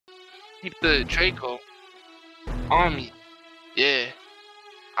keep the Draco on me. Yeah,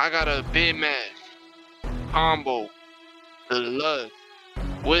 I got a Big Mac combo, the love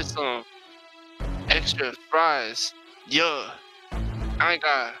with some extra fries. Yeah, I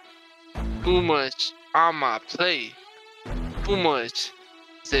got too much on my plate, too much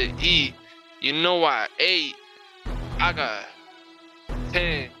to eat. You know I ate. I got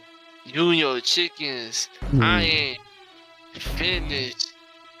 10 junior chickens. I ain't finished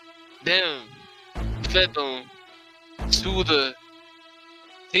them. Fed them to the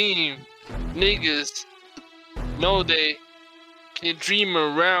team. Niggas know they can dream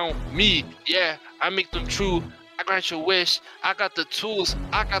around me. Yeah, I make them true. I grant your wish. I got the tools.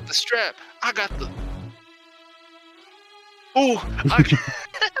 I got the strap. I got the. Ooh, I got.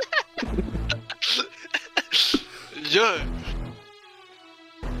 Yeah.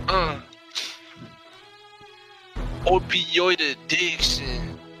 Opioid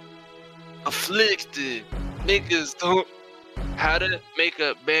addiction. Afflicted. Niggas don't how to make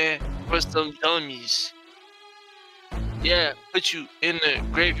a band for some dummies. Yeah, put you in the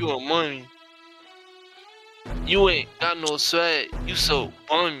grave, you a mummy. You ain't got no swag, you so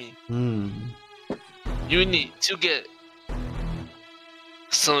bummy. You need to get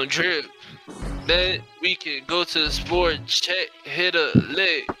some drip. Then we can go to the sport, check, hit a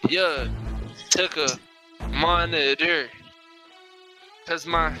lick, yeah. Took a monitor. Cause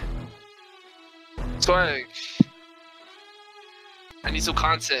my swag. I need some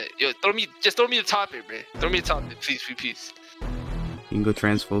content. Yo, just throw me the topic, bro. Throw me the topic, please, please, please. You can go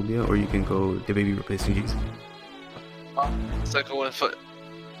transphobia, or you can go DaBaby replacing Jesus. Second one foot.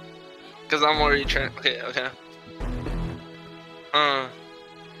 Cause I'm already okay.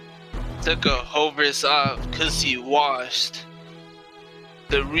 Took a whole verse off, cause he washed.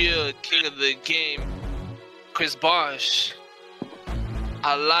 The real king of the game, Chris Bosh.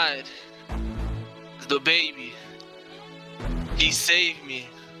 I lied. DaBaby. He saved me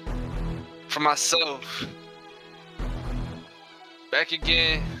from myself. Back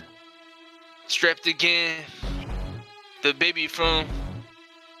again, strapped again. DaBaby from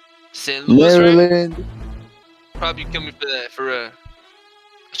St. Louis, Maryland. Right? Probably kill me for that, for real.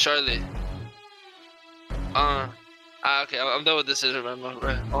 Charlotte. Okay, I'm done with this instrumental,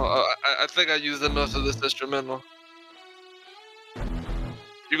 right? I think I used enough of this instrumental.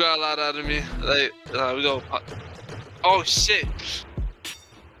 You got a lot out of me. Like, we go. Oh shit.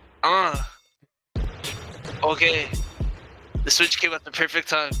 Okay. The switch came at the perfect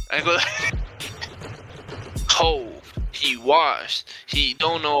time. I go. Hove, he washed. He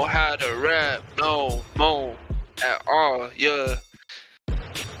don't know how to rap no more at all. Yeah.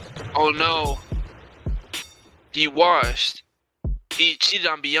 Oh no. He washed. He cheated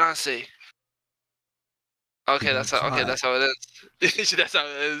on Beyonce. Okay, that's how. Okay, that's how it is. That's how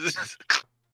it is.